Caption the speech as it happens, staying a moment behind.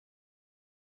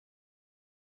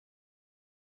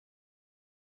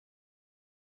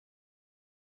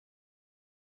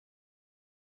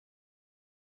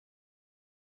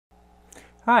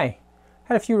Hi,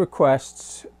 had a few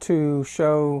requests to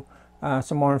show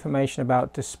some more information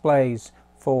about displays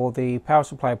for the power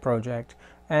supply project,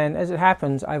 and as it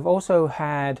happens I've also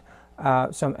had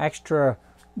some extra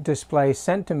displays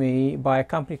sent to me by a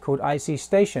company called IC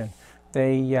Station.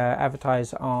 They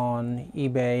advertise on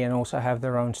eBay and also have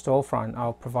their own storefront.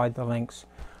 I'll provide the links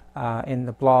in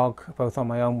the blog, both on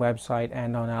my own website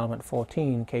and on Element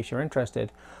 14 in case you're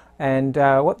interested. And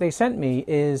what they sent me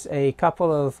is a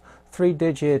couple of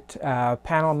 3-digit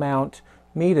panel mount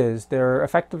meters. They're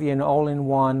effectively an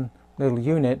all-in-one little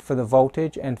unit for the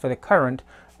voltage and for the current,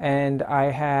 and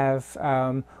I have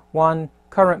one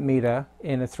current meter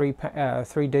in a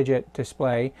three-digit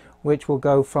display, which will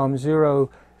go from 0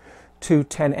 to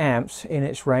 10 amps in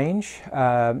its range,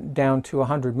 down to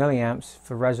 100 milliamps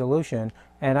for resolution,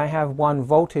 and I have one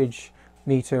voltage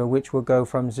meter which will go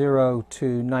from 0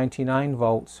 to 99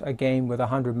 volts, again with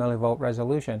 100 millivolt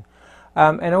resolution.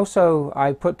 And also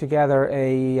I put together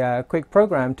a quick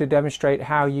program to demonstrate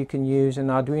how you can use an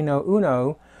Arduino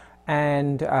UNO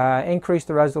and increase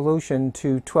the resolution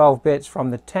to 12 bits from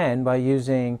the 10 by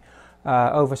using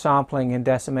oversampling and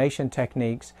decimation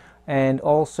techniques, and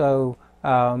also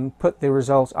put the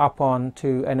results up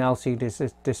onto an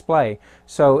LCD display.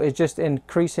 So it's just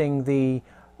increasing the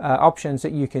options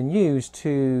that you can use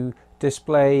to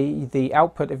display the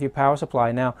output of your power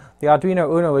supply. Now, the Arduino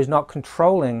UNO is not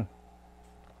controlling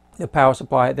the power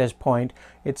supply at this point.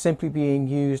 It's simply being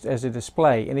used as a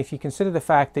display. And if you consider the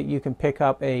fact that you can pick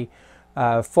up a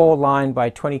 4-line by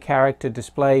 20 character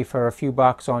display for a few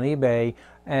bucks on eBay,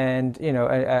 and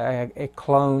a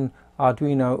clone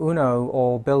Arduino UNO,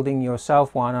 or building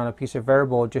yourself one on a piece of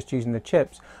variable just using the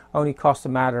chips, only costs a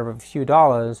matter of a few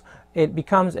dollars, it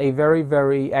becomes a very,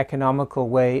 very economical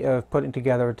way of putting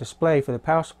together a display for the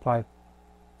power supply.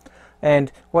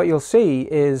 And what you'll see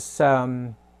is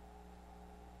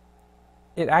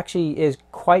it actually is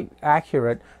quite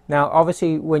accurate. Now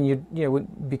obviously when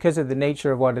because of the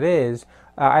nature of what it is,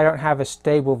 I don't have a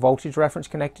stable voltage reference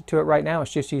connected to it right now.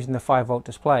 It's just using the 5-volt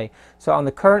display. So on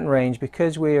the current range,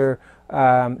 because we're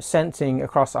sensing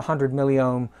across a 100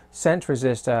 milliohm sense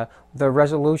resistor, the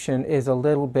resolution is a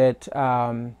little bit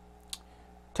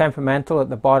temperamental at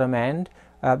the bottom end,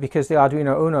 because the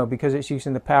Arduino UNO, because it's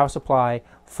using the power supply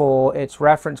for its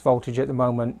reference voltage at the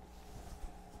moment,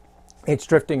 it's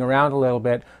drifting around a little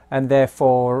bit, and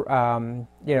therefore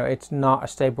it's not a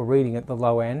stable reading at the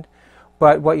low end.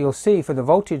 But what you'll see for the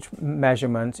voltage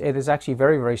measurements, it is actually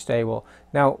very, very stable.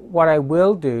 Now what I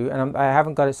will do, and I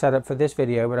haven't got it set up for this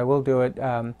video, but I will do it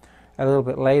a little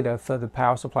bit later for the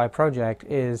power supply project,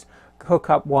 is hook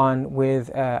up one with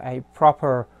a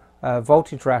proper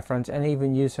voltage reference, and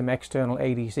even use some external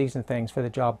ADCs and things for the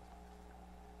job.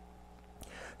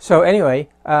 So anyway,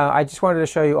 I just wanted to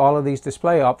show you all of these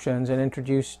display options and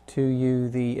introduce to you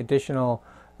the additional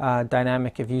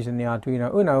dynamic of using the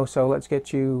Arduino UNO. So let's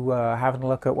get you having a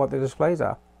look at what the displays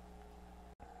are.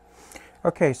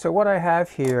 Okay, so what I have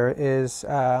here is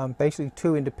basically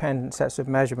two independent sets of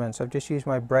measurements. I've just used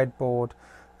my breadboard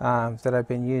that I've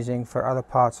been using for other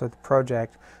parts of the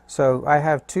project. So I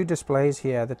have two displays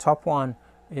here. The top one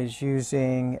is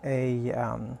using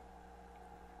a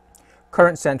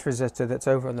current sense resistor that's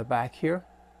over on the back here.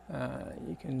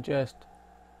 You can just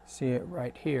see it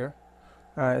right here.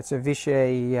 It's a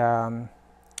Vichy,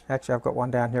 actually I've got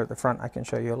one down here at the front I can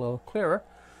show you a little clearer.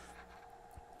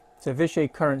 It's a Vichy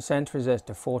current sense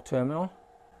resistor 4-terminal.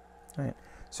 Right.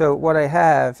 So what I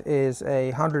have is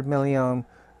a 100 milliohm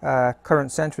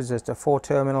current sense resistor,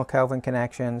 4-terminal Kelvin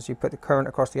connections. You put the current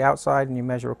across the outside and you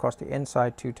measure across the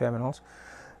inside 2 terminals.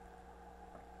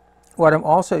 What I'm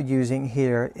also using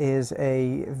here is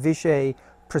a Vichy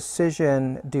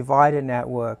precision divider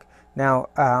network. Now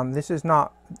this is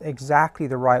not exactly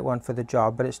the right one for the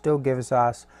job, but it still gives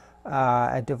us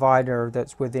a divider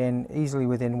that's easily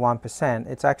within 1%.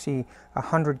 It's actually a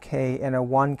 100K and a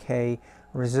 1K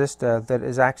resistor that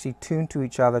is actually tuned to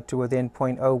each other to within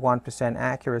 0.01%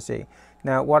 accuracy.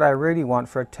 Now what I really want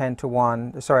for a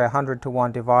 100 to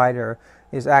 1 divider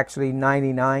is actually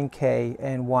 99K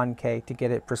and 1K to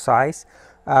get it precise.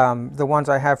 The ones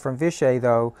I have from Vichy,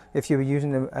 though, if you were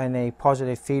using them in a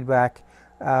positive feedback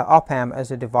op-amp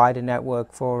as a divider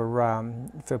network for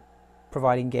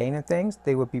providing gain and things,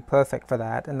 they would be perfect for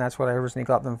that, and that's what I originally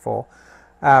got them for.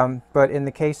 But in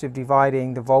the case of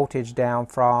dividing the voltage down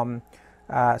from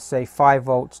say 5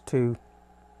 volts to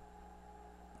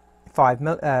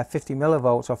 50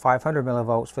 millivolts or 500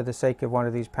 millivolts for the sake of one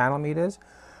of these panel meters,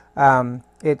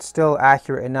 it's still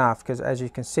accurate enough, because as you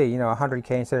can see,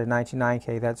 100K instead of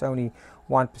 99K, that's only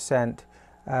 1%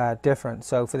 difference.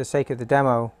 So for the sake of the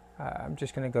demo, I'm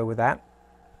just going to go with that.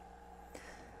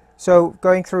 So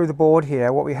going through the board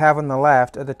here, what we have on the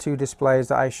left are the two displays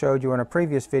that I showed you in a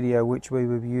previous video, which we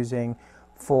were using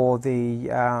for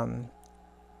the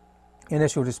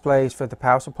initial displays for the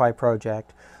power supply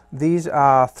project. These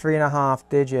are 3.5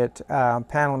 digit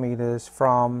panel meters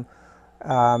from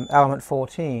element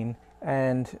 14,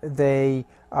 and they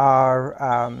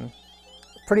are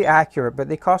pretty accurate, but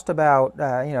they cost about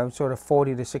sort of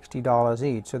 $40 to $60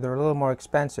 each, so they're a little more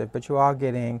expensive, but you are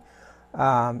getting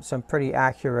some pretty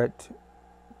accurate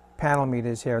panel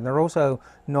meters here. And they're also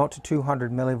 0 to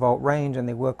 200 millivolt range, and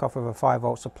they work off of a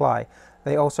 5-volt supply.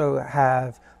 They also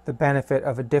have the benefit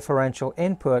of a differential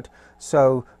input,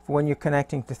 so when you're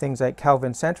connecting to things like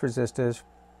Kelvin sense resistors,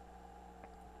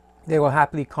 they will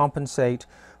happily compensate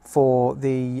for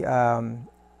the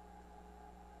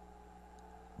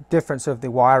difference of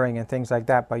the wiring and things like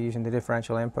that by using the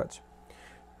differential inputs.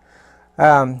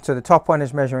 So the top one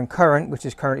is measuring current, which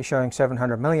is currently showing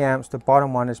 700 milliamps. The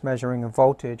bottom one is measuring a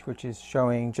voltage, which is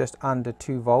showing just under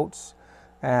 2 volts.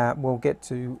 We'll get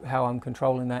to how I'm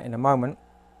controlling that in a moment.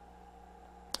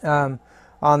 On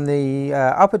the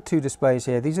upper two displays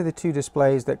here, these are the two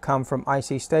displays that come from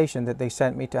IC Station that they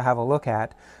sent me to have a look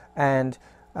at. And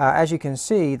as you can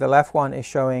see, the left one is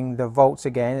showing the volts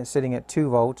again, it's sitting at 2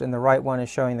 volts, and the right one is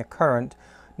showing the current.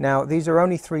 Now these are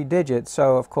only 3 digits,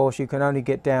 so of course you can only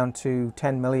get down to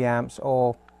 10 milliamps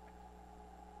or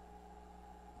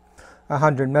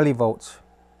 100 millivolts.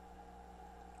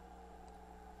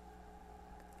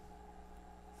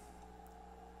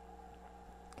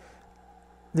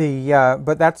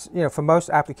 But that's, for most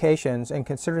applications, and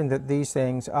considering that these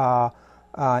things are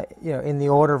in the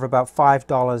order of about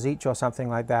 $5 each or something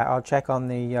like that. I'll check on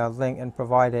the link and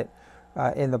provide it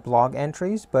in the blog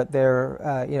entries, but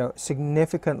they're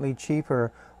significantly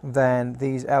cheaper than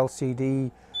these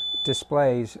LCD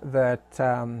displays that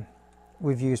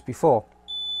we've used before.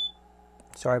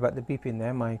 Sorry about the beeping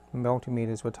there, my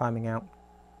multimeters were timing out.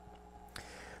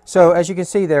 So as you can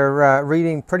see, they're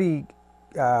reading pretty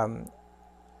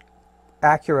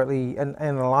accurately in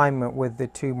alignment with the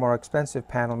two more expensive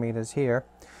panel meters here.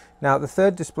 Now the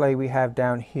third display we have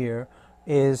down here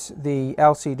is the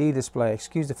LCD display.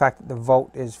 Excuse the fact that the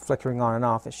volt is flickering on and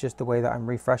off, it's just the way that I'm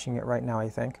refreshing it right now, I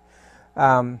think.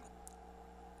 The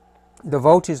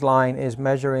voltage line is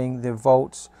measuring the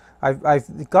volts.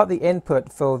 I've got the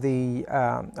input for the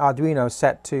Arduino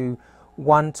set to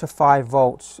 0 to 5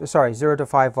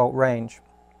 volt range.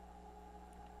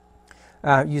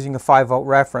 Using a 5-volt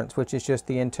reference, which is just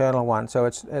the internal one, so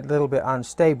it's a little bit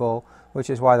unstable, which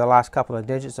is why the last couple of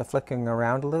digits are flickering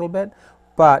around a little bit.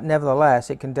 But nevertheless,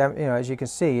 it can, as you can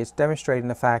see, it's demonstrating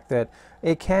the fact that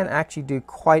it can actually do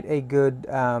quite a good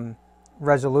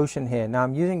resolution here. Now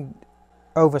I'm using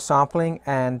oversampling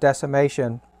and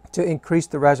decimation to increase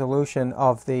the resolution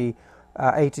of the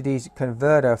A to D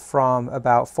converter from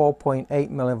about 4.8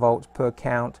 millivolts per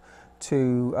count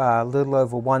to a little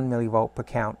over 1 millivolt per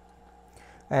count.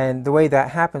 And the way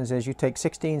that happens is you take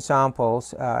 16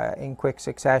 samples in quick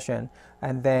succession,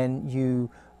 and then you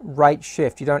right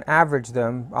shift. You don't average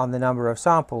them on the number of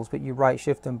samples, but you right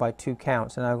shift them by 2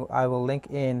 counts. And I will link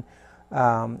in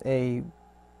a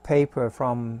paper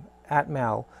from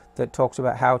Atmel that talks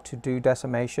about how to do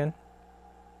decimation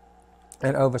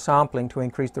and oversampling to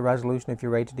increase the resolution of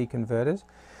your A to D converters.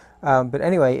 But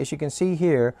anyway, as you can see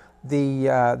here,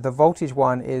 the voltage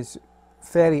one is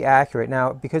fairly accurate.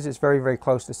 Now because it's very, very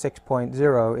close to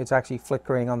 6.0, it's actually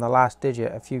flickering on the last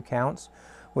digit a few counts,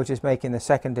 which is making the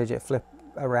second digit flip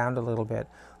around a little bit.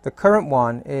 The current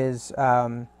one is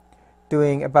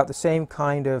doing about the same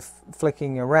kind of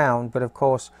flicking around, but of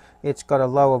course it's got a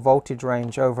lower voltage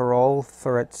range overall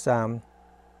for its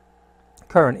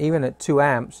current. Even at 2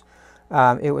 amps,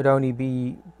 it would only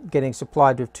be getting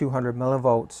supplied with 200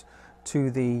 millivolts to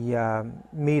the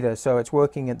meter, so it's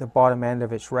working at the bottom end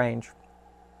of its range.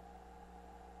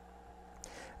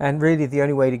 And really the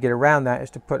only way to get around that is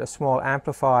to put a small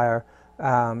amplifier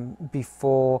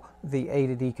before the A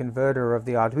to D converter of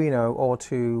the Arduino, or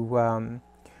to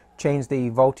change the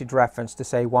voltage reference to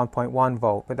say 1.1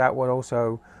 volt, but that would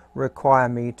also require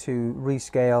me to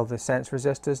rescale the sense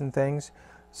resistors and things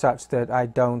such that I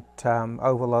don't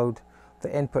overload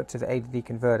the input to the A to D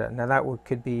converter. Now that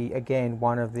could be again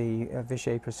one of the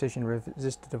Vishay precision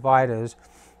resistor dividers,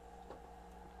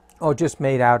 or just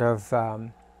made out of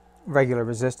regular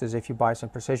resistors if you buy some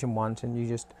precision ones and you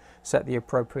just set the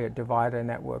appropriate divider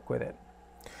network with it.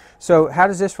 So how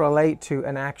does this relate to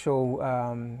an actual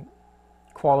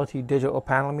quality digital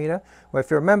panel meter? Well,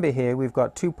 if you remember here, we've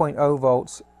got 2.0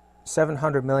 volts,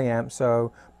 700 milliamps,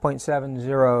 so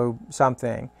 0.70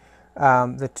 something,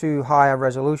 The two higher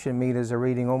resolution meters are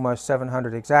reading almost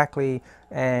 700 exactly,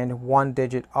 and 1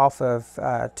 digit off of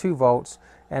 2 volts.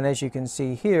 And as you can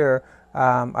see here,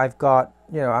 I've got,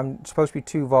 I'm supposed to be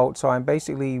 2 volts, so I'm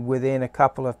basically within a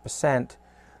couple of percent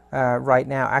right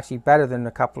now, actually better than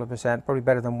a couple of percent, probably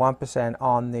better than 1%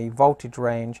 on the voltage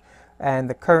range. And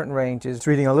the current range is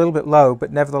reading a little bit low,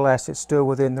 but nevertheless it's still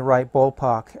within the right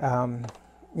ballpark.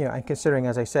 And considering,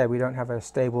 as I said, we don't have a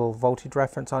stable voltage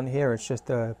reference on here, it's just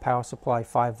the power supply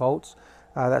 5 volts,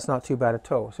 that's not too bad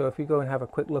at all. So if we go and have a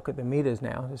quick look at the meters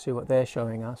now to see what they're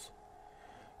showing us,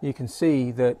 you can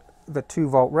see that the 2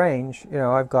 volt range,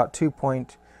 I've got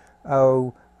 2.0,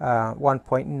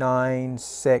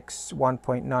 1.96,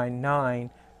 1.99,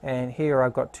 and here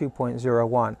I've got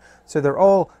 2.01. So they're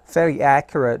all fairly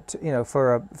accurate,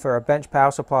 for a bench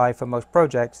power supply for most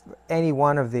projects. Any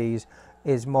one of these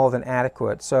is more than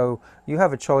adequate. So you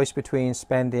have a choice between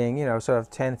spending, sort of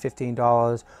 $10,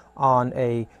 $15 on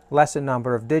a lesser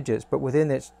number of digits, but within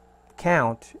its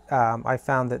count, I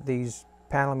found that these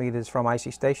panel meters from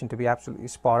IC Station to be absolutely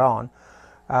spot on,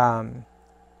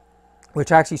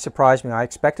 which actually surprised me. I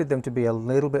expected them to be a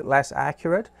little bit less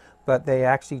accurate, but they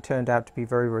actually turned out to be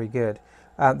very, very good.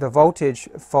 The voltage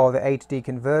for the A to D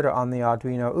converter on the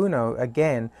Arduino UNO,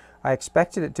 again, I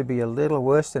expected it to be a little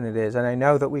worse than it is, and I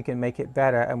know that we can make it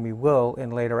better, and we will in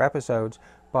later episodes,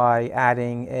 by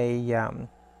adding a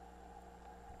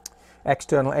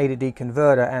external A to D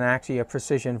converter and actually a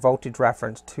precision voltage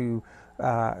reference to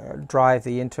drive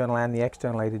the internal and the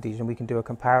external A to Ds, and we can do a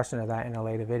comparison of that in a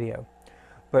later video.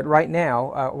 But right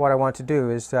now, what I want to do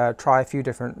is try a few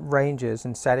different ranges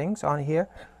and settings on here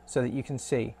so that you can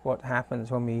see what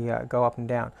happens when we go up and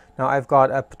down. Now I've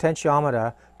got a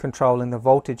potentiometer controlling the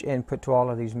voltage input to all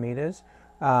of these meters,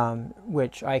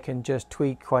 which I can just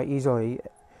tweak quite easily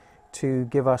to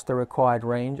give us the required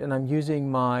range, and I'm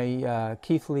using my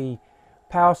Keithley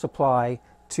power supply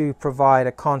to provide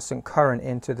a constant current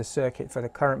into the circuit for the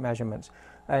current measurements.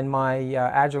 And my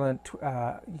Agilent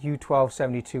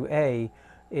U1272A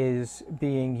is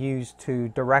being used to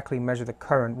directly measure the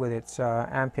current with its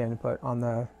amp input on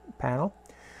the panel.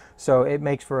 So it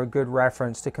makes for a good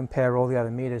reference to compare all the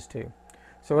other meters to.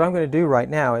 So what I'm going to do right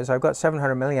now is I've got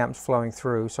 700 milliamps flowing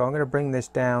through, so I'm going to bring this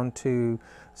down to,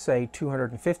 say,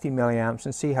 250 milliamps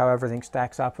and see how everything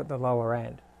stacks up at the lower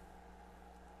end.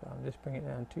 So I'll just bring it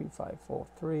down to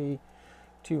 543,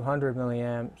 200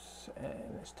 milliamps,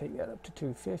 and let's take that up to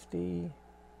 250.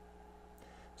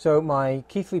 So my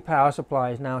Keithley power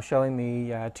supply is now showing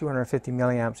me 250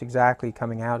 milliamps exactly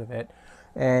coming out of it.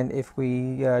 And if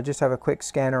we just have a quick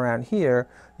scan around here,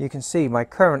 you can see my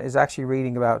current is actually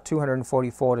reading about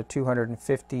 244 to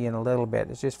 250 in a little bit.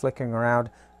 It's just flickering around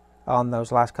on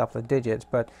those last couple of digits.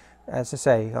 But as I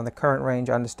say, on the current range,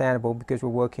 understandable because we're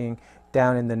working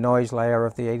down in the noise layer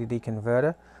of the A to D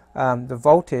converter. The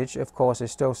voltage, of course,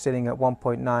 is still sitting at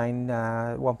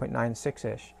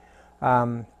 1.96-ish.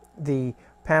 The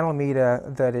panel meter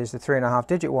that is the 3.5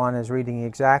 digit one is reading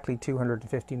exactly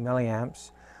 250 milliamps.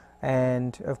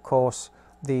 And of course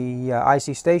the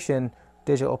IC Station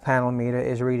digital panel meter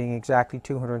is reading exactly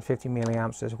 250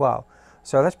 milliamps as well.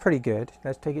 So that's pretty good.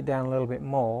 Let's take it down a little bit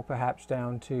more, perhaps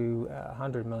down to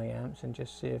 100 milliamps, and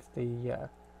just see if the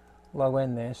low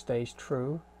end there stays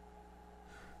true.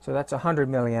 So that's 100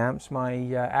 milliamps. My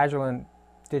Agilent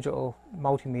digital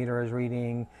multimeter is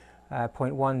reading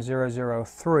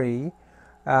 0.1003.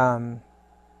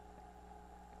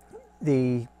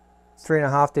 The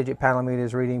 3.5 digit panel meter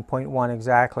is reading 0.1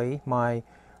 exactly. My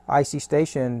IC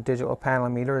Station digital panel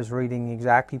meter is reading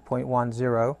exactly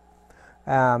 0.10.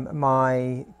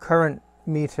 My current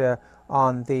meter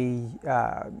on the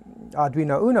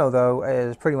Arduino UNO, though,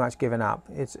 is pretty much given up.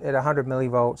 It's at 100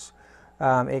 millivolts.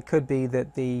 It could be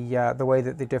that the way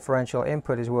that the differential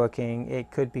input is working, it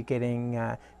could be getting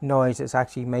noise that's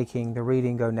actually making the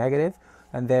reading go negative,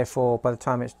 and therefore by the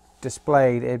time it's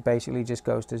displayed, it basically just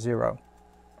goes to 0.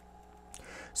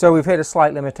 So we've hit a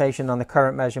slight limitation on the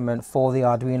current measurement for the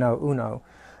Arduino UNO.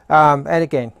 And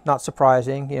again, not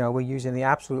surprising, we're using the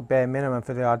absolute bare minimum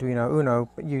for the Arduino UNO,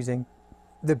 but using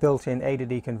the built-in A to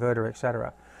D converter,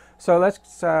 etc. So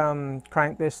let's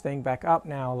crank this thing back up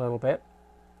now a little bit.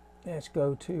 Let's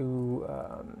go to,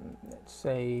 let's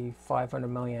say 500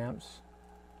 milliamps,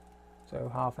 so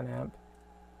half an amp.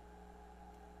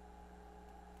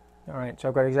 Alright, so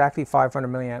I've got exactly 500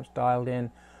 milliamps dialed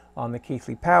in on the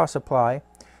Keithley power supply.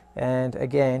 And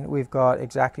again, we've got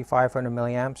exactly 500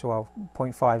 milliamps, well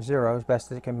 0.50 as best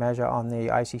as it can measure on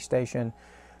the IC Station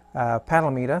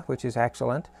panel meter, which is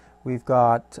excellent. We've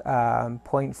got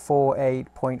 0.48,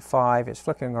 0.5. It's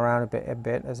flickering around a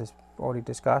bit as it's already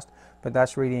discussed, but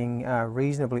that's reading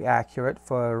reasonably accurate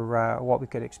for what we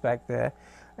could expect there.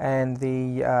 And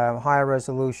the higher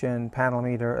resolution panel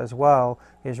meter as well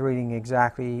is reading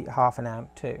exactly half an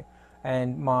amp too.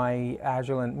 And my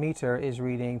Agilent meter is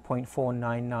reading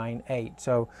 0.4998.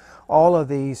 So all of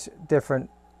these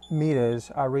different meters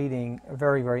are reading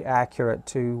very, very accurate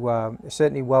to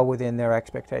certainly well within their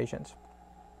expectations.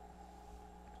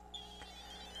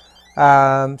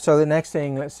 So the next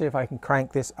thing, let's see if I can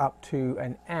crank this up to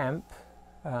an amp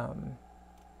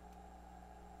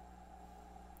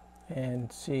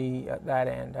and see at that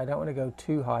end. I don't want to go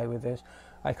too high with this.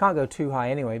 I can't go too high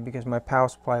anyway because my power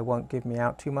supply won't give me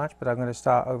out too much, but I'm going to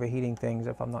start overheating things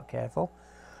if I'm not careful.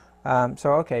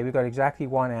 So okay, we've got exactly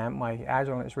 1 amp. My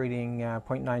Agilent is reading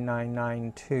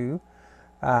 0.9992.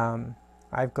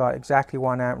 I've got exactly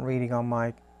 1 amp reading on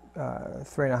my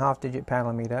 3.5 digit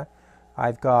panel meter.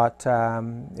 I've got,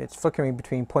 it's flickering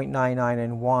between 0.99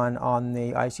 and 1 on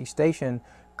the IC station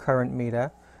current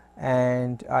meter,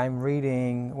 and I'm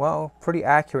reading, well, pretty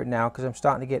accurate now because I'm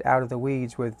starting to get out of the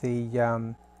weeds with the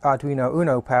Arduino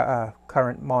UNO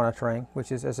current monitoring,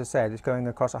 which is, as I said, it's going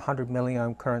across a 100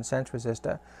 milliohm current sense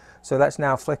resistor. So that's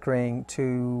now flickering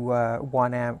to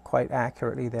 1 amp quite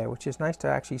accurately there, which is nice to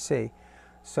actually see.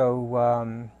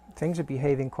 So things are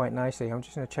behaving quite nicely. I'm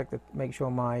just going to check make sure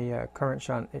my current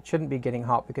shunt, it shouldn't be getting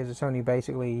hot because it's only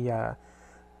basically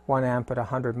 1 amp at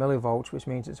 100 millivolts, which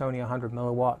means it's only 100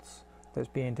 milliwatts that's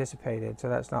being dissipated, so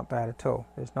that's not bad at all.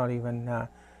 There's not even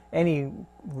any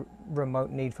remote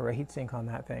need for a heatsink on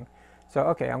that thing. So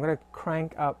okay, I'm going to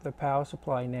crank up the power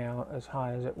supply now as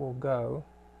high as it will go.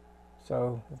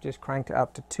 So I've just cranked it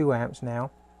up to 2 amps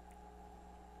now.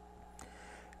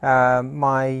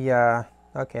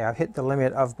 Okay, I've hit the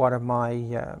limit of one of my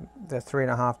the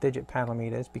 3.5 digit panel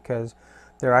meters because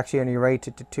they're actually only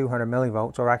rated to 200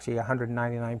 millivolts, or actually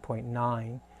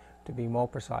 199.9 to be more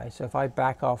precise. So if I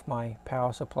back off my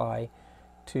power supply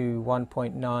to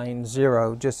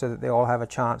 1.90, just so that they all have a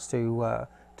chance to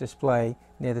display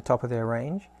near the top of their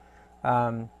range.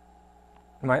 My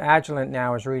Agilent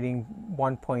now is reading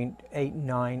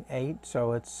 1.898,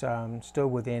 so it's still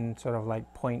within sort of like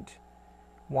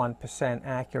 0.1%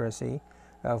 accuracy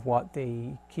of what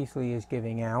the Keithley is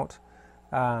giving out.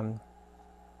 I'm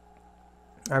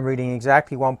reading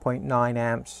exactly 1.9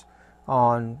 amps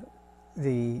on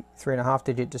the 3.5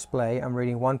 digit display. I'm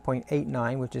reading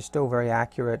 1.89, which is still very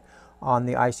accurate on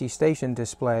the IC station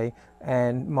display,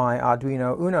 and my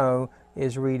Arduino UNO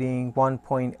is reading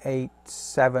 1.87,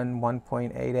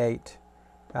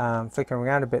 1.88, flickering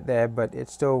around a bit there, but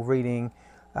it's still reading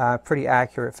pretty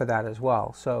accurate for that as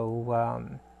well.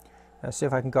 So let's see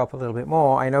if I can go up a little bit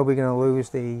more. I know we're going to lose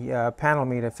the panel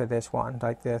meter for this one,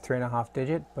 like the 3.5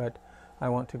 digit, but I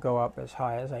want to go up as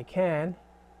high as I can.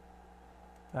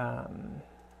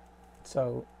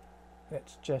 So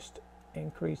let's just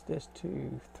increase this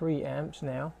to 3 amps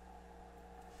now.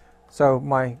 So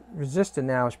my resistor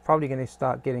now is probably going to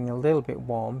start getting a little bit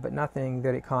warm, but nothing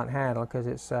that it can't handle because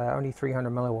it's only 300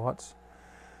 milliwatts.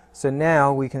 So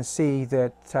now we can see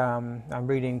that I'm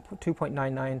reading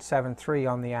 2.9973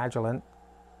 on the Agilent.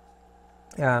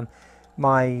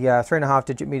 My 3.5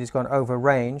 digit meter's gone over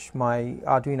range. My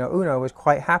Arduino UNO is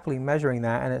quite happily measuring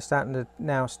that, and it's starting to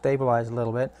now stabilize a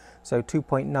little bit. So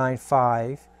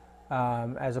 2.95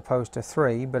 as opposed to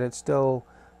 3, but it's still,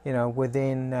 you know,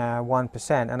 within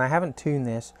 1%. And I haven't tuned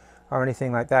this or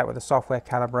anything like that with the software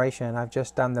calibration. I've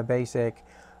just done the basic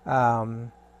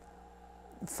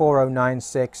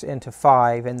 4096 into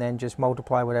 5 and then just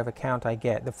multiply whatever count I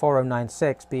get. The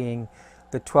 4096 being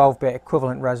the 12-bit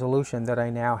equivalent resolution that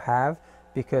I now have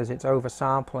because it's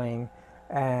oversampling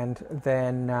and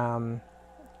then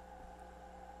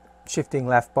shifting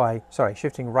right by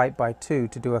 2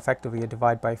 to do effectively a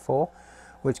divide by 4,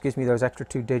 which gives me those extra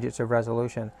 2 digits of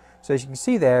resolution. So as you can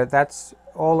see there, that's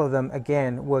all of them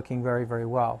again working very, very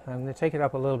well. I'm going to take it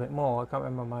up a little bit more. I can't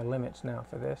remember my limits now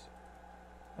for this.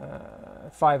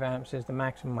 5 amps is the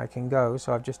maximum I can go,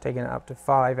 so I've just taken it up to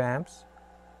 5 amps.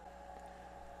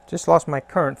 Just lost my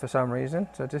current for some reason,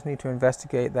 so I just need to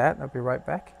investigate that. I'll be right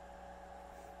back.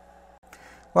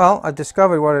 Well, I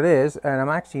discovered what it is, and I'm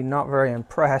actually not very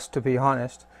impressed, to be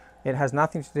honest. It has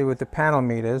nothing to do with the panel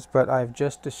meters, but I've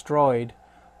just destroyed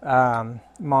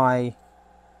my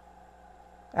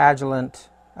Agilent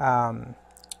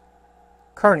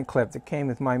current clip that came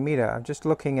with my meter. I'm just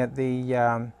looking at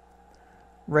the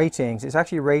ratings. It's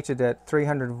actually rated at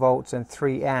 300 volts and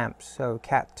 3 amps, so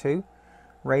Cat 2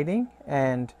 rating.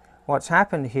 And what's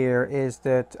happened here is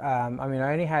that I mean,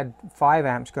 I only had 5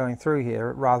 amps going through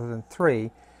here rather than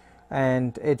 3,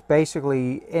 and it's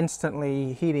basically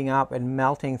instantly heating up and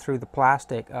melting through the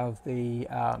plastic of the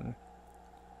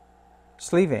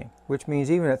sleeving, which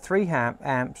means even at 3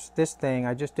 amps, this thing,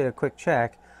 I just did a quick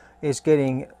check, is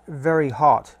getting very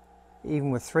hot,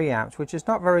 even with 3 amps, which is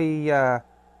not very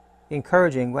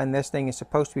encouraging when this thing is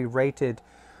supposed to be rated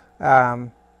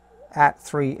at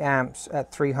 3 amps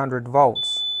at 300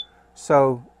 volts.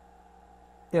 So,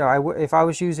 you know, if I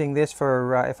was using this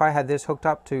for, if I had this hooked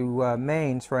up to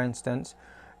mains, for instance,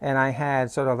 and I had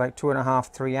sort of like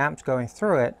 2.5, 3 amps going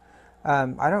through it,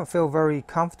 I don't feel very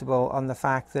comfortable on the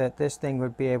fact that this thing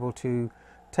would be able to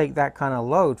take that kind of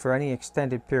load for any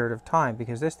extended period of time,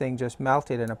 because this thing just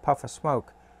melted in a puff of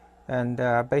smoke, and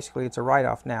basically it's a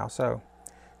write-off now. So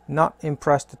not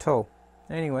impressed at all.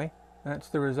 Anyway, that's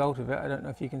the result of it. I don't know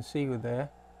if you can see with there,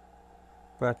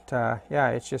 but yeah,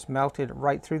 it's just melted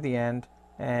right through the end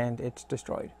and it's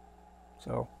destroyed.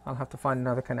 So I'll have to find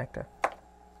another connector.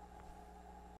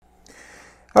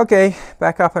 Okay,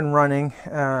 back up and running.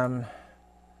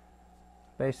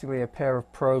 Basically a pair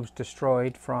of probes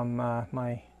destroyed from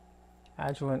my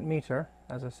Agilent meter.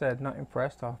 As I said, not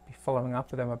impressed. I'll be following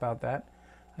up with them about that.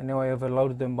 I know I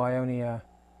overloaded them by only I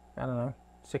don't know,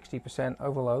 60%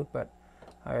 overload, but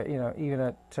you know, even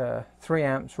at 3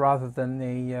 amps rather than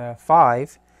the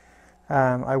 5,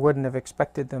 I wouldn't have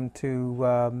expected them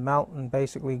to melt and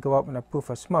basically go up in a poof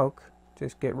of smoke.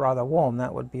 Just get rather warm,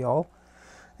 that would be all.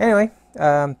 Anyway,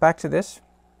 back to this.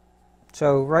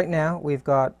 So right now we've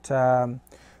got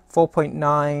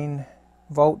 4.9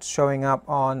 volts showing up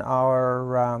on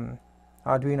our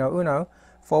Arduino UNO,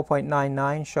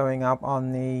 4.99 showing up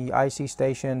on the IC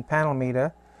station panel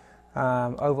meter,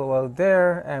 overload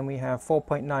there, and we have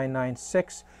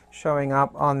 4.996 showing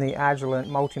up on the Agilent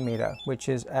multimeter, which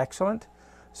is excellent.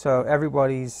 So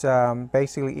everybody's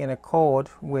basically in accord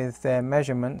with their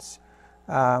measurements,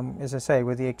 as I say,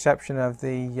 with the exception of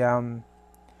the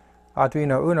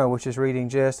Arduino UNO, which is reading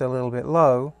just a little bit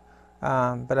low.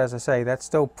 But as I say, that's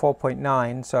still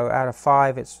 4.9, so out of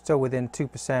 5 it's still within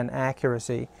 2%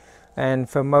 accuracy, and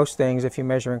for most things, if you're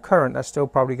measuring current, that's still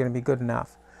probably going to be good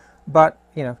enough. But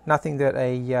you know, nothing that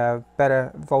a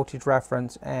better voltage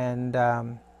reference and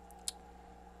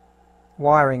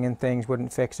wiring and things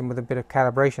wouldn't fix, and with a bit of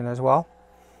calibration as well.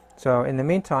 So in the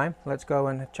meantime, let's go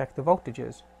and check the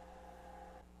voltages.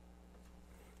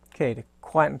 Okay, to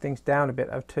quieten things down a bit,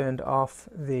 I've turned off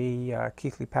the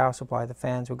Keithley power supply. The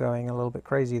fans were going a little bit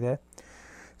crazy there.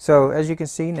 So as you can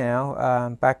see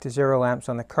now, back to 0 amps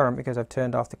on the current because I've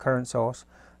turned off the current source.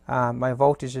 My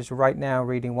voltage is right now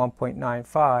reading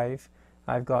 1.95.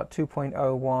 I've got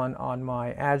 2.01 on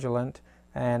my Agilent,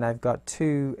 and I've got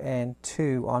 2 and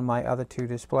 2 on my other 2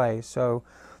 displays. So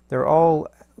they're all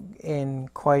in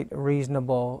quite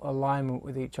reasonable alignment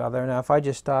with each other. Now if I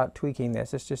just start tweaking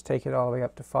this, let's just take it all the way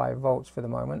up to 5 volts for the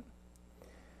moment.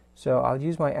 So I'll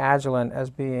use my Agilent as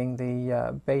being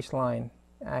the baseline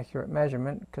accurate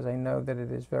measurement, because I know that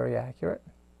it is very accurate.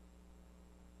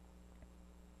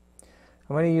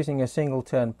 I'm only using a single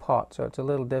turn pot, so it's a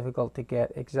little difficult to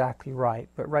get exactly right,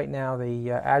 but right now the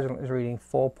Agilent is reading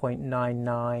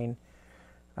 4.99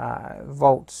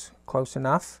 volts, close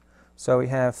enough. So we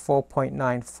have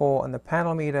 4.94 on the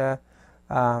panel meter,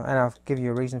 and I'll give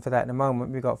you a reason for that in a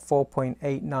moment. We've got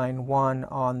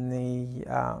 4.891 on the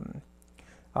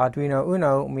Arduino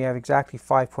UNO, and we have exactly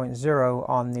 5.0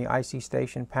 on the IC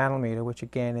station panel meter, which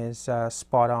again is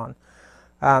spot on.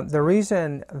 The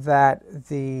reason that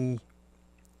the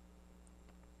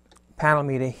panel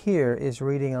meter here is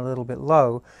reading a little bit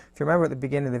low, if you remember at the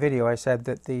beginning of the video I said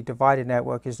that the divided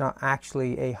network is not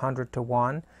actually 100 to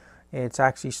 1. It's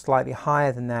actually slightly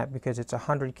higher than that because it's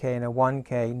 100K and a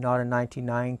 1K, not a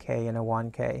 99K and a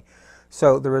 1K.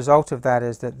 So the result of that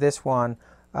is that this one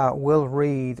will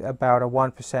read about a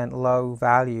 1% low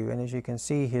value, and as you can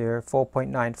see here,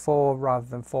 4.94 rather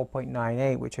than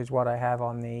 4.98, which is what I have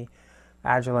on the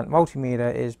Agilent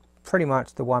multimeter, is pretty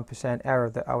much the 1%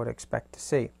 error that I would expect to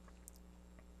see.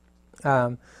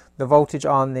 The voltage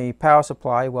on the power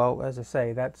supply, well, as I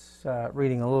say, that's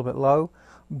reading a little bit low,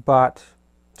 but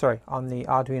on the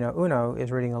Arduino UNO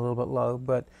is reading a little bit low,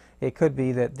 but it could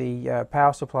be that the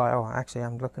power supply, oh, actually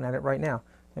I'm looking at it right now.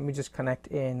 Let me just connect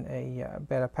in a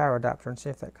better power adapter and see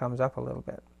if that comes up a little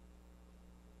bit.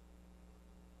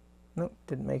 Nope,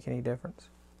 didn't make any difference.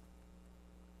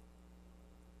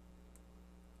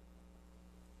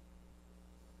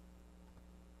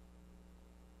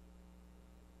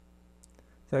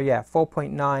 So yeah,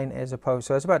 4.9 as opposed,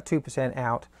 so it's about 2%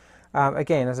 out.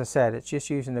 Again, as I said, it's just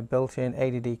using the built-in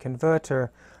ADD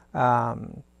converter,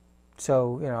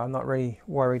 so you know, I'm not really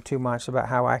worried too much about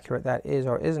how accurate that is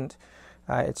or isn't.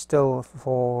 it's still,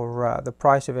 for the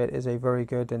price of it, is a very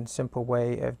good and simple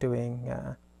way of doing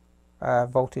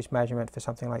voltage measurement for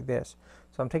something like this.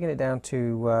 So I'm taking it down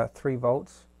to 3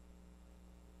 volts.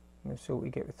 Let's see what we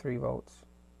get with 3 volts.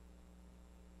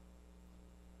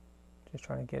 Just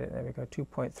trying to get it. There we go.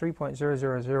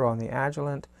 3.000 on the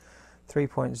Agilent,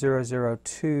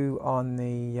 3.002 on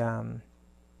the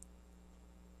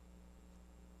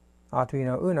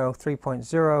Arduino UNO,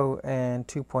 3.0 and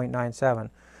 2.97.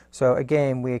 So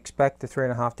again, we expect the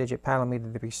 3.5 digit panel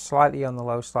meter to be slightly on the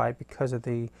low side because of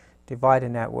the divider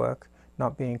network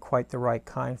not being quite the right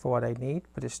kind for what I need,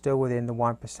 but it's still within the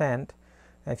 1%.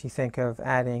 If you think of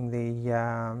adding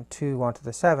the 2 onto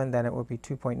the 7, then it would be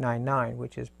 2.99,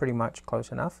 which is pretty much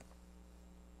close enough.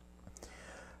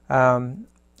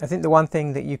 I think the one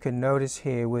thing that you can notice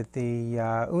here with the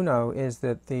UNO is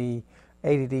that the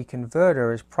ADD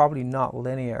converter is probably not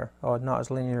linear, or not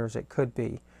as linear as it could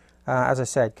be. As I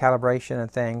said, calibration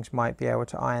and things might be able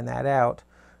to iron that out,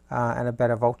 and a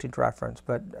better voltage reference.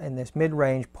 But in this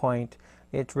mid-range point,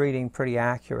 it's reading pretty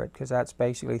accurate, because that's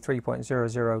basically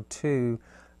 3.002,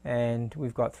 and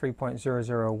we've got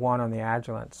 3.001 on the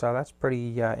Agilent. So that's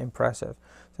pretty impressive.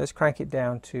 So let's crank it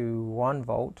down to 1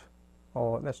 volt,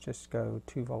 or let's just go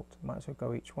 2 volts. Might as well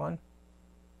go each one.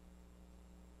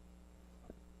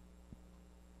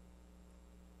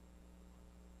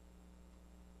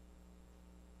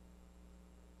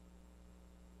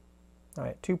 All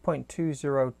right,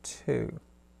 2.202,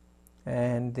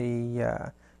 and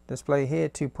the display here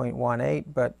 2.18,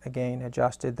 but again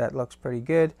adjusted, that looks pretty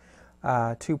good.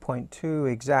 2.2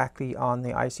 exactly on the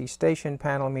IC station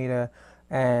panel meter,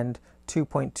 and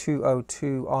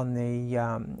 2.202 on the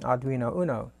Arduino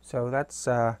UNO. So that's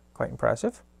quite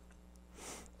impressive.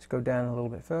 Let's go down a little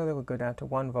bit further. We'll go down to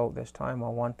 1 volt this time,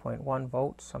 or 1.1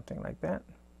 volts, something like that.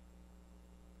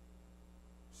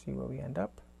 See where we end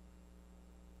up.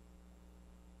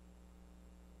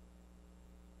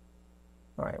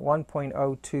 All right,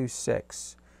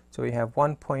 1.026. So we have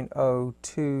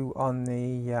 1.02 on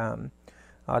the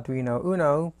Arduino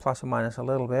UNO, plus or minus a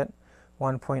little bit,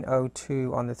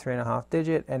 1.02 on the 3.5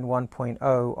 digit, and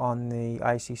 1.0 on the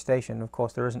IC station. Of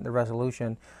course, there isn't the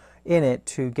resolution in it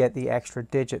to get the extra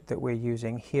digit that we're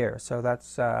using here. So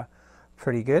that's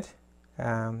pretty good.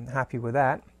 Happy with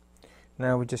that.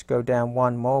 Now we just go down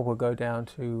 1 more. We'll go down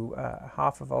to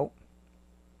 0.5 volt.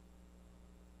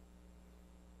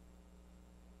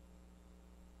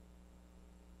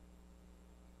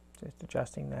 Just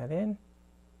adjusting that in.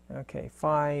 Okay,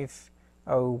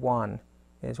 501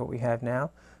 is what we have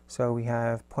now. So we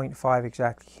have 0.5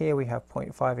 exactly here, we have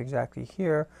 0.5 exactly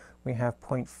here, we have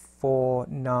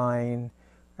 0.49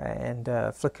 and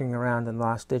flickering around in the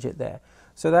last digit there.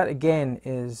 So that again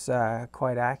is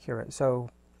quite accurate. So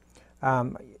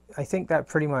I think that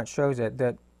pretty much shows it,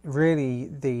 that really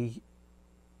the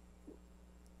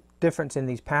difference in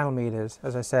these panel meters,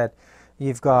 as I said,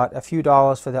 you've got a few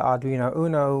dollars for the Arduino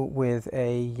UNO with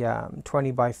a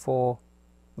 20 by 4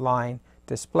 line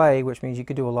display, which means you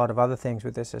could do a lot of other things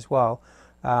with this as well.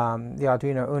 The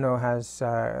Arduino UNO has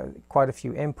quite a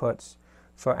few inputs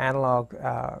for analog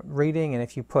reading, and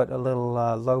if you put a little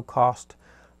low-cost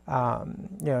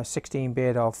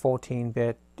 16-bit or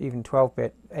 14-bit, even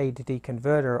 12-bit ADD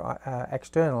converter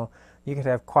external, you could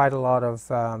have quite a lot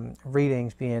of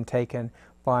readings being taken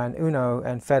by an UNO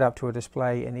and fed up to a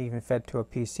display, and even fed to a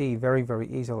PC very, very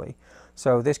easily.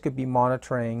 So this could be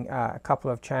monitoring a couple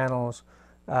of channels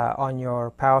on your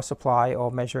power supply,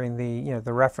 or measuring the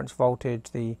the reference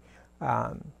voltage, the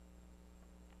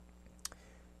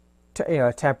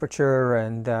temperature,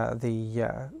 and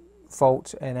the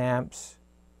volts and amps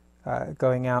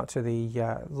going out to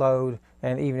the load.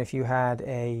 And even if you had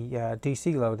a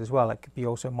DC load as well, it could be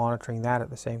also monitoring that at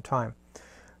the same time.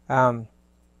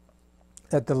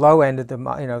 At the low end of the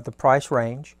the price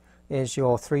range is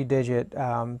your 3-digit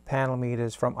panel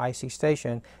meters from IC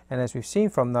Station, and as we've seen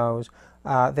from those,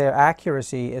 their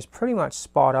accuracy is pretty much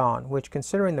spot on, which,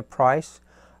 considering the price,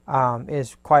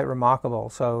 is quite remarkable.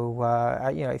 So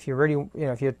if you really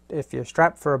if you're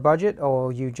strapped for a budget,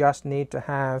 or you just need to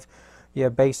have your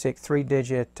basic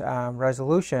 3-digit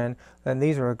resolution, then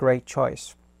these are a great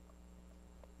choice.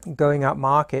 Going up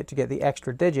market to get the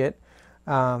extra digit,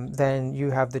 then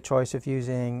you have the choice of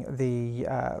using the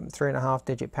 3.5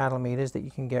 digit panel meters that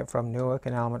you can get from Newark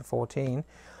and Element 14.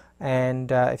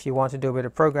 And if you want to do a bit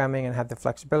of programming and have the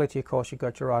flexibility, of course, you've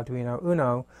got your Arduino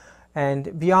UNO.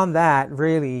 And beyond that,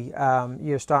 really,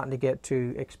 you're starting to get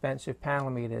to expensive panel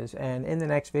meters. And in the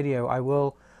next video, I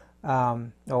will,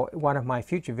 or one of my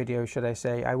future videos, should I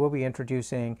say, I will be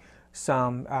introducing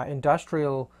some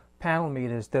industrial panel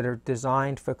meters that are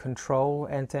designed for control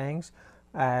and things.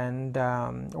 and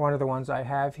one of the ones I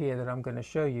have here that I'm going to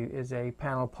show you is a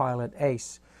Panel Pilot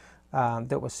ACE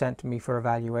that was sent to me for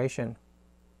evaluation.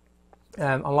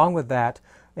 Along with that,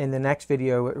 in the next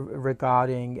video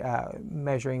regarding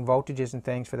measuring voltages and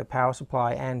things for the power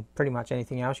supply and pretty much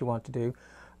anything else you want to do,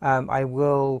 I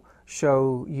will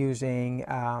show using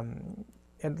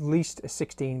at least a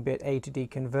 16-bit A to D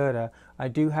converter. I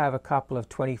do have a couple of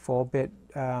 24-bit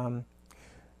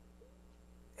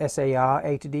SAR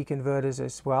A to D converters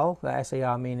as well, the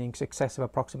SAR meaning successive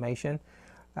approximation.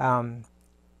 And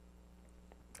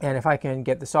if I can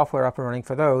get the software up and running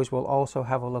for those, we'll also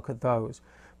have a look at those.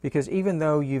 Because even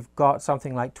though you've got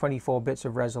something like 24 bits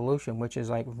of resolution, which is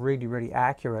like really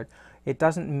accurate, it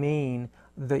doesn't mean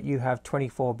that you have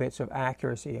 24 bits of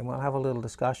accuracy. And we'll have a little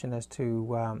discussion as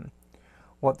to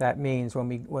what that means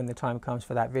when the time comes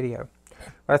for that video.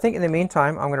 But I think in the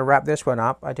meantime, I'm going to wrap this one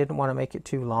up. I didn't want to make it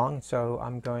too long, so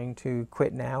I'm going to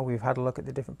quit now. We've had a look at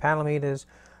the different panel meters.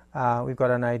 We've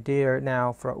got an idea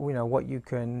now for what you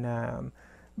can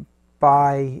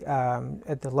buy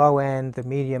at the low end, the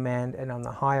medium end, and on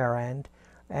the higher end,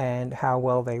 and how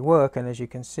well they work. And as you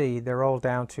can see, they're all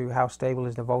down to how stable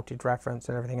is the voltage reference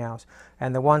and everything else.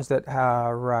 And the ones that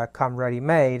are come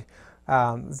ready-made,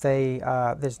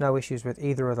 there's no issues with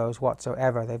either of those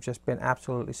whatsoever. They've just been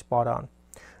absolutely spot on.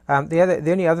 The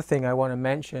only other thing I want to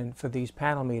mention for these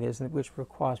panel meters, which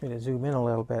requires me to zoom in a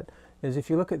little bit, is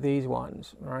if you look at these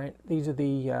ones, right? These are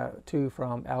the two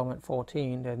from Element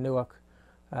 14, the Newark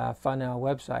Farnell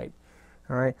website.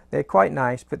 All right, they're quite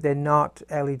nice, but they're not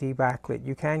LED backlit.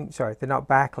 They're not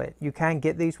backlit. You can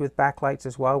get these with backlights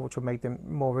as well, which will make them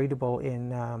more readable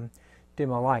in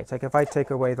dimmer lights. Like if I take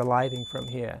away the lighting from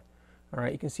here, all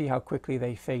right, you can see how quickly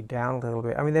they fade down a little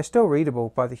bit. I mean, they're still readable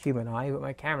by the human eye, but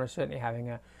my camera's certainly having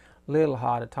a little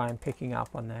harder time picking up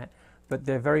on that. But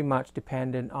they're very much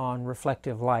dependent on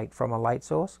reflective light from a light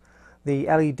source. The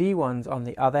LED ones, on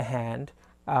the other hand,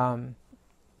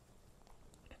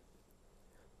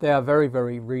 they are very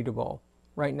readable.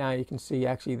 Right now you can see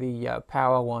actually the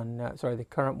power one, the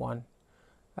current one,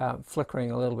 flickering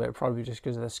a little bit, probably just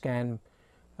because of the scan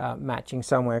matching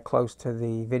somewhere close to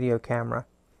the video camera.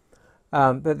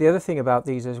 But the other thing about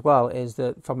these as well is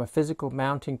that from a physical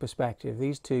mounting perspective,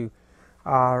 these two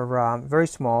are very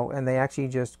small, and they actually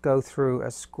just go through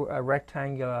a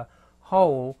rectangular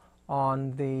hole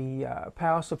on the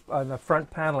on the front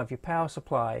panel of your power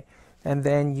supply, and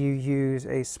then you use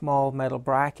a small metal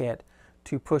bracket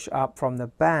to push up from the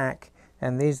back,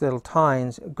 and these little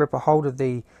tines grip a hold of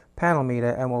the panel meter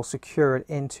and will secure it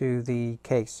into the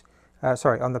case,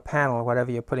 on the panel,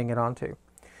 whatever you're putting it onto.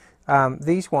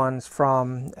 These ones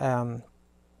from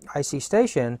IC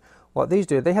Station, what these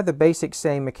do, they have the basic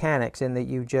same mechanics in that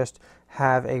you just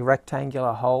have a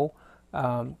rectangular hole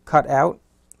cut out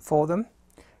for them.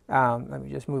 Let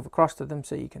me just move across to them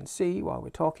so you can see while we're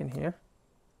talking here.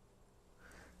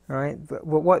 All right,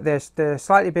 but they're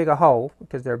slightly bigger hole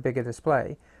because they're a bigger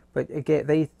display, but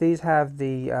again, these have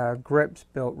the grips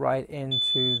built right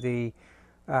into the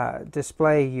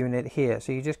display unit here.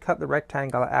 So you just cut the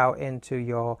rectangle out into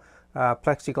your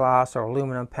plexiglass or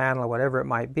aluminum panel or whatever it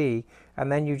might be, and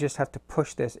then you just have to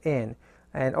push this in.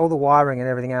 And all the wiring and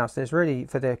everything else, there's really,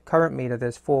 for the current meter,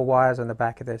 there's 4 wires on the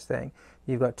back of this thing.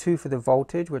 You've got 2 for the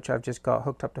voltage, which I've just got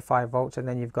hooked up to 5 volts, and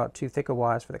then you've got 2 thicker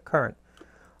wires for the current.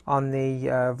 On the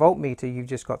voltmeter, you've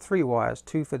just got 3 wires,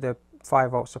 2 for the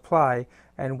 5-volt supply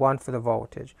and 1 for the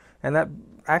voltage. And that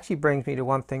actually brings me to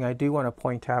one thing I do want to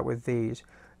point out with these,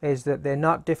 is that they're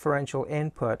not differential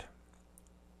input,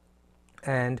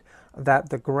 and that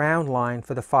the ground line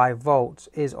for the 5 volts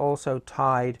is also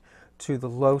tied to the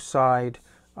low side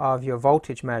of your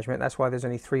voltage measurement. That's why there's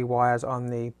only 3 wires on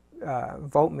the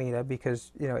voltmeter,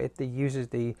 because it uses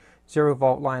the 0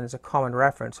 volt line as a common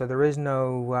reference. So there is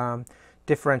no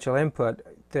differential input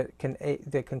that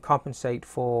can compensate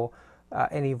for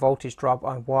any voltage drop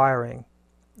on wiring,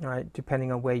 right,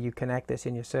 depending on where you connect this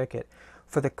in your circuit.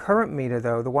 For the current meter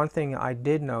though, the one thing I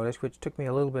did notice, which took me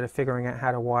a little bit of figuring out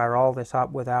how to wire all this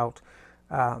up without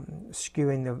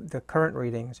skewing the current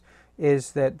readings,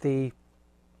 is that the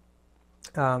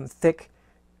thick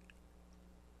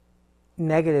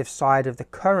negative side of the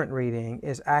current reading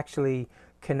is actually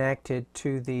connected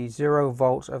to the 0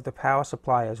 volts of the power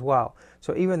supply as well.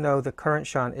 So even though the current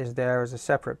shunt is there as a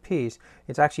separate piece,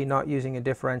 it's actually not using a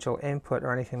differential input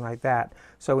or anything like that.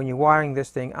 So when you're wiring this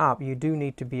thing up, you do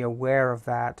need to be aware of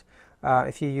that.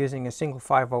 If you're using a single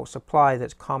 5-volt supply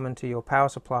that's common to your power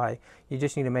supply, you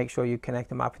just need to make sure you connect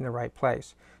them up in the right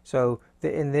place. So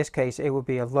in this case, it would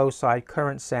be a low side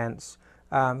current sense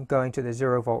going to the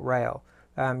 0 volt rail.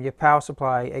 Your power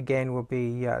supply again will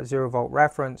be 0 volt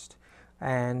referenced,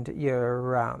 and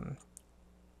your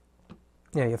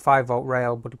your 5-volt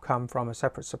rail would come from a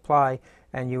separate supply,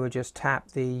 and you would just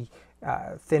tap the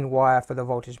thin wire for the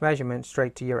voltage measurement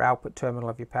straight to your output terminal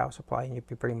of your power supply, and you'd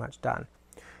be pretty much done.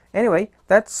 Anyway,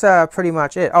 that's pretty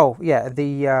much it. Oh yeah,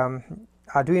 the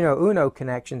Arduino UNO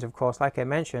connections, of course, like I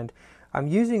mentioned, I'm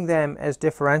using them as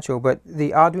differential, but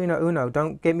the Arduino UNO,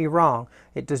 don't get me wrong,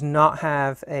 it does not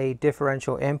have a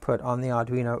differential input on the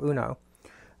Arduino UNO.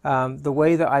 The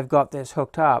way that I've got this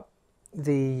hooked up,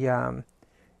 the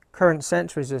current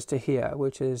sense resistor here,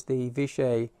 which is the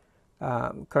Vishay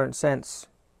current sense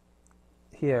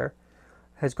here,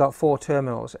 has got 4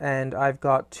 terminals, and I've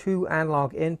got 2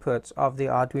 analog inputs of the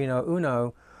Arduino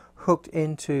UNO hooked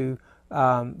into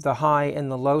the high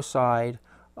and the low side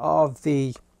of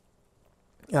the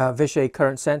Vishay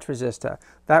current sense resistor.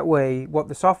 That way, what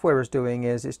the software is doing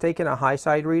is it's taking a high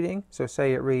side reading, so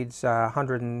say it reads 6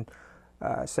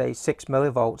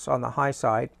 millivolts on the high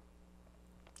side,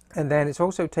 and then it's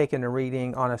also taking a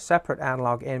reading on a separate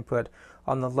analog input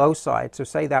on the low side, so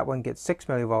say that one gets 6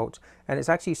 millivolts, and it's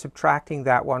actually subtracting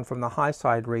that one from the high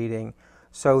side reading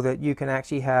so that you can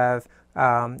actually have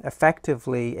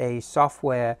effectively a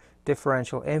software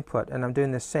differential input. And I'm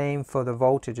doing the same for the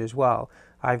voltage as well.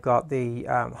 I've got the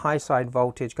high side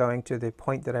voltage going to the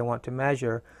point that I want to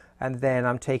measure, and then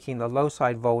I'm taking the low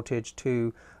side voltage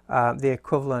to the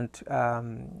equivalent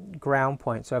ground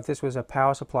point. So if this was a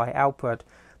power supply output,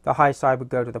 the high side would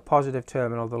go to the positive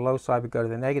terminal, the low side would go to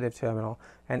the negative terminal,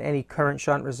 and any current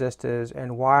shunt resistors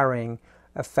and wiring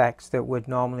effects that would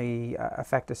normally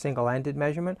affect a single-ended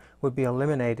measurement would be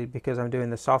eliminated because I'm doing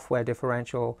the software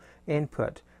differential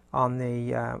input on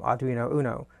the Arduino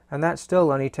UNO. And that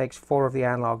still only takes 4 of the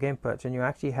analog inputs, and you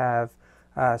actually have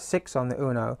 6 on the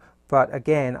UNO, but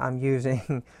again I'm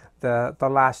using the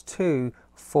last 2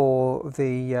 for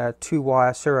the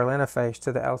 2-wire serial interface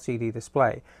to the LCD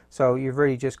display. So you've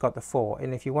really just got the 4,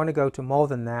 and if you want to go to more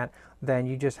than that, then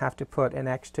you just have to put an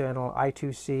external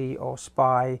I2C or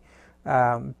SPI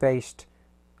based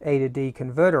A to D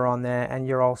converter on there, and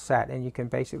you're all set, and you can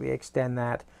basically extend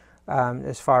that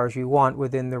as far as you want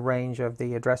within the range of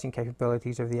the addressing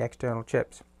capabilities of the external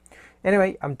chips.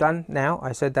 Anyway, I'm done now.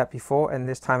 I said that before, and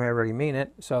this time I really mean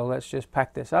it. So let's just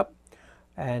pack this up,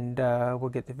 and we'll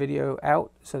get the video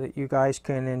out so that you guys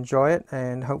can enjoy it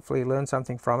and hopefully learn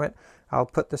something from it. I'll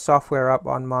put the software up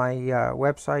on my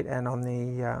website and on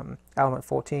the Element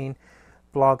 14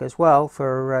 blog as well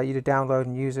for you to download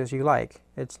and use as you like.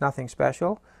 It's nothing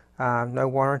special, no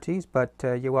warranties, but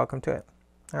you're welcome to it.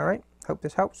 All right, hope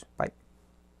this helps. Bye.